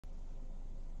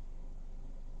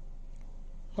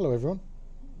Hello everyone,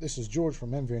 this is George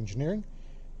from Emvio Engineering,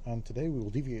 and today we will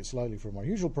deviate slightly from our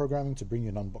usual programming to bring you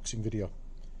an unboxing video.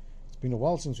 It's been a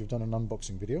while since we've done an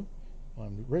unboxing video.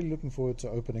 I'm really looking forward to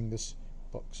opening this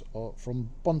box from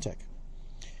Bondtech.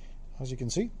 As you can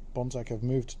see, Bondtech have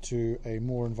moved to a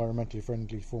more environmentally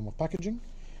friendly form of packaging,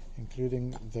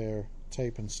 including their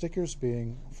tape and stickers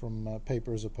being from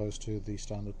paper as opposed to the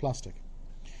standard plastic.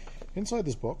 Inside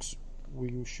this box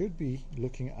we should be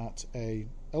looking at a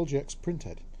LGX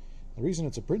printhead. The reason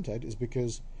it's a printhead is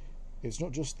because it's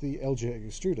not just the LGX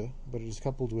extruder, but it is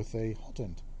coupled with a hot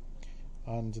end.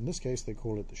 And in this case they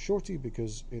call it the shorty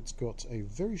because it's got a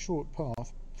very short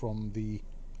path from the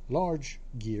large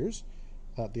gears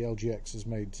that the LGX is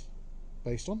made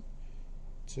based on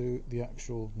to the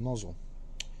actual nozzle.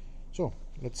 So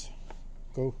let's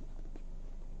go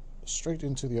straight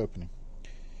into the opening.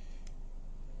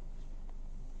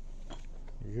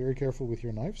 Be very careful with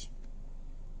your knives.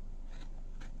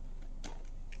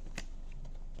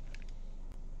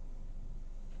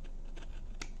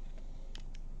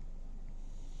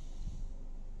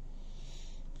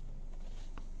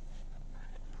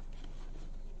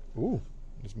 Ooh,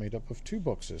 it's made up of two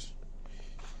boxes.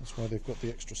 That's why they've got the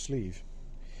extra sleeve.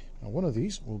 Now one of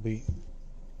these will be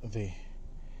the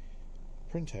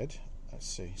printhead. Let's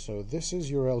see, so this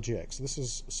is your LGX. This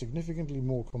is a significantly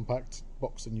more compact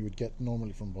box than you would get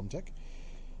normally from Bondtech.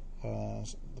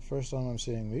 The first time I'm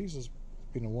seeing these, has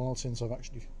been a while since I've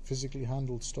actually physically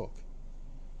handled stock.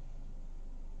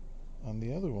 And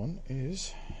the other one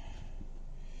is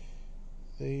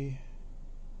the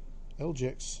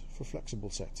LGX for flexible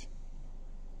set.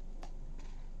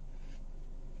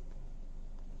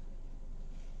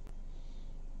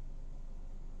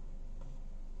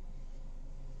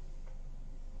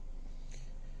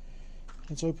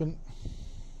 Let's open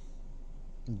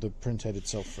the printhead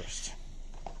itself first.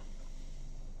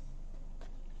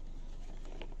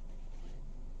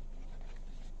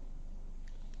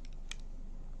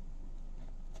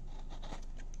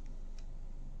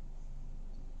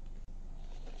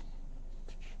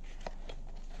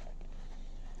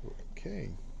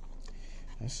 Okay,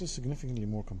 this is significantly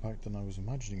more compact than I was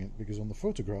imagining it, because on the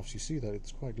photographs you see that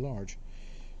it's quite large.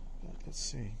 But let's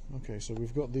see. Okay, so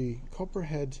we've got the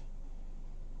Copperhead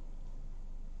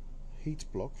heat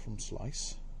block from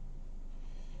Slice.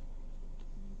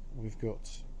 We've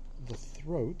got the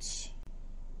throats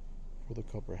for the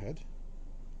Copperhead.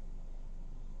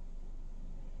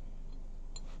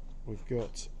 We've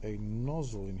got a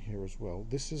nozzle in here as well.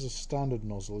 This is a standard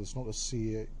nozzle, it's not a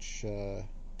CHT,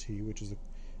 which is the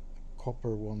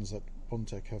copper ones that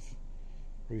Bondtech have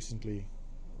recently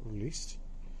released.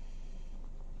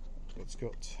 It's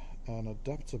got an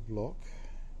adapter block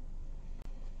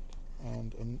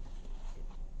and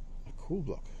a cool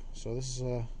block. So this is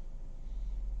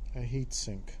a heat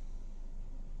sink.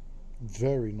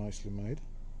 Very nicely made.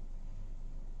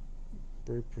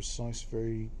 Very precise,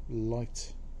 very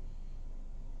light.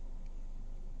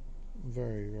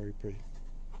 Very, very pretty.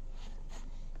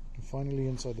 And finally,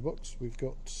 inside the box we've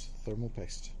got thermal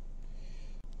paste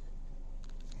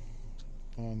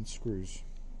and screws.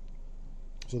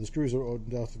 So the screws are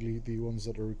undoubtedly the ones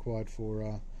that are required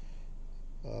for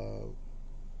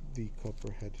the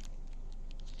Copperhead.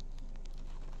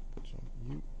 So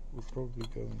you will probably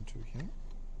go into here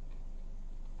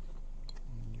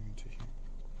and you into here.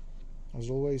 As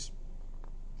always,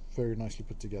 very nicely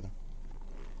put together.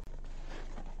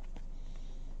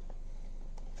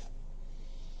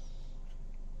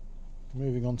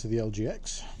 Moving on to the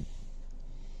LGX. I'm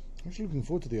actually looking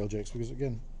forward to the LGX because,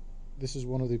 again, this is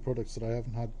one of the products that I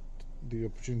haven't had the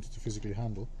opportunity to physically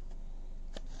handle.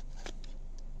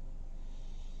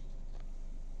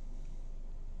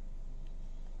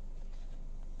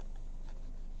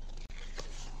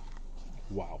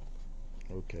 Wow.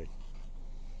 Okay.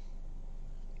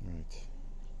 Right.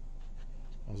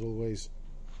 As always,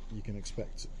 you can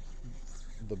expect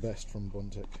the best from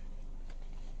Bondtech.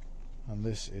 And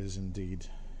this is indeed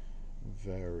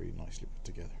very nicely put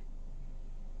together.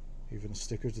 Even a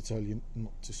sticker to tell you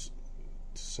not to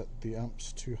set the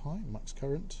amps too high. Max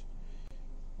current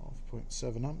of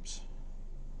 0.7 amps.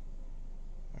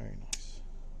 Very nice.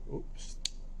 Oops.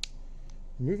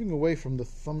 Moving away from the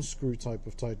thumb screw type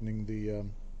of tightening the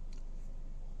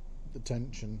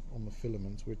tension on the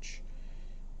filament, which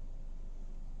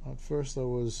at first I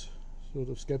was sort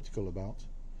of skeptical about.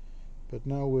 But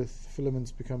now with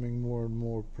filaments becoming more and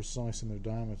more precise in their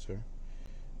diameter,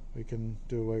 we can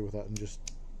do away with that and just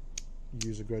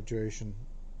use a graduation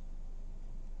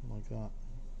like that.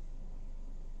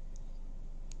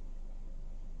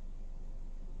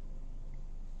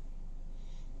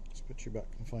 Let's put you back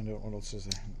and find out what else is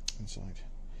there inside.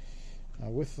 Now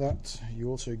with that you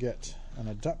also get an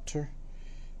adapter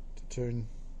to turn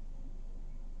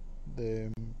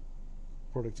the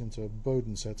product into a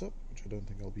Bowden setup, which I don't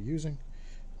think I'll be using.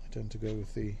 I tend to go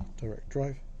with the direct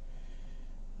drive.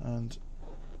 And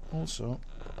also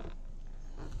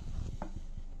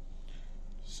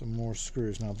some more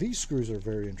screws. Now these screws are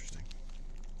very interesting.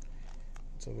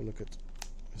 Let's have a look at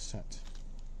the set.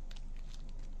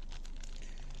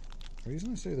 The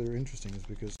reason I say they're interesting is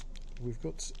because we've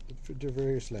got the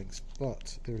various lengths,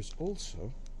 but there's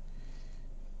also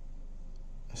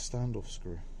a standoff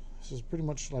screw. This is pretty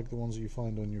much like the ones that you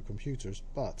find on your computers,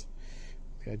 but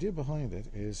the idea behind it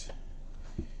is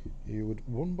you would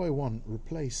one by one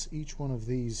replace each one of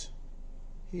these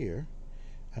here,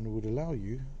 and it would allow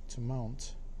you to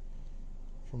mount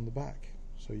from the back,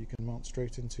 so you can mount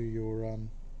straight into your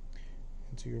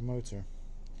motor.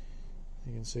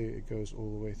 You can see it goes all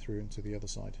the way through into the other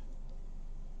side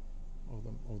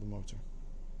of the motor.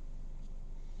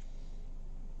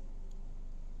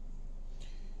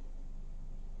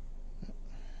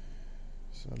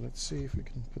 So let's see if we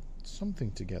can put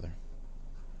something together.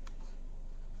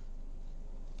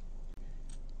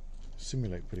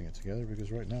 Simulate putting it together,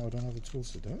 because right now I don't have the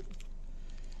tools to do it.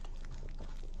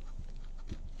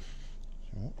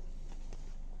 So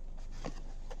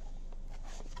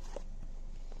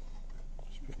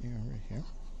just put you over here.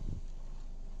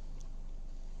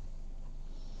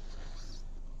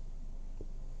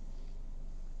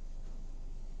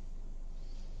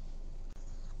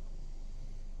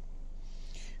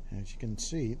 And as you can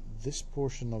see, this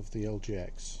portion of the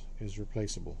LGX is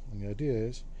replaceable, and the idea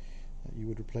is that you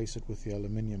would replace it with the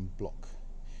aluminium block,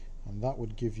 and that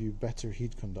would give you better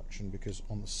heat conduction, because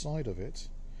on the side of it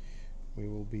we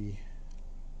will be,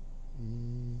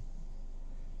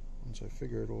 once I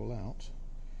figure it all out,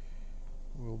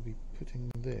 we'll be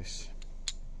putting this,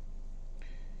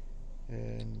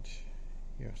 and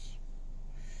yes,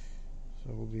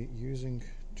 so we'll be using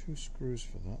 2 screws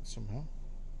for that somehow.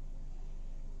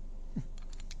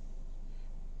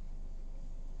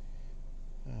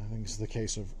 I think it's the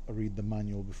case of read the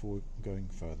manual before going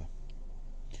further.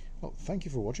 Well, thank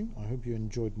you for watching. I hope you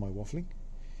enjoyed my waffling,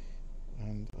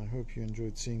 and I hope you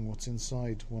enjoyed seeing what's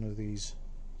inside one of these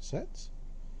sets.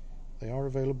 They are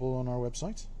available on our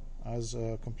website as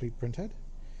a complete printhead,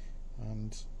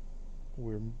 and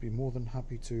we'll be more than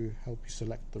happy to help you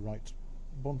select the right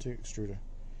Bondtech extruder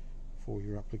for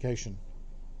your application.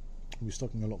 We'll be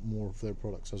stocking a lot more of their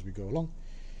products as we go along,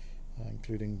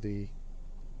 including the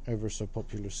ever so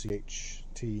popular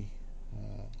CHT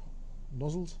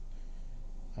nozzles,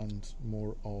 and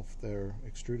more of their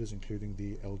extruders, including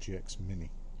the LGX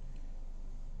Mini.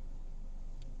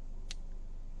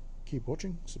 Keep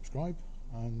watching, subscribe,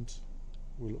 and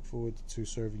we look forward to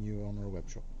serving you on our web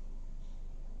shop.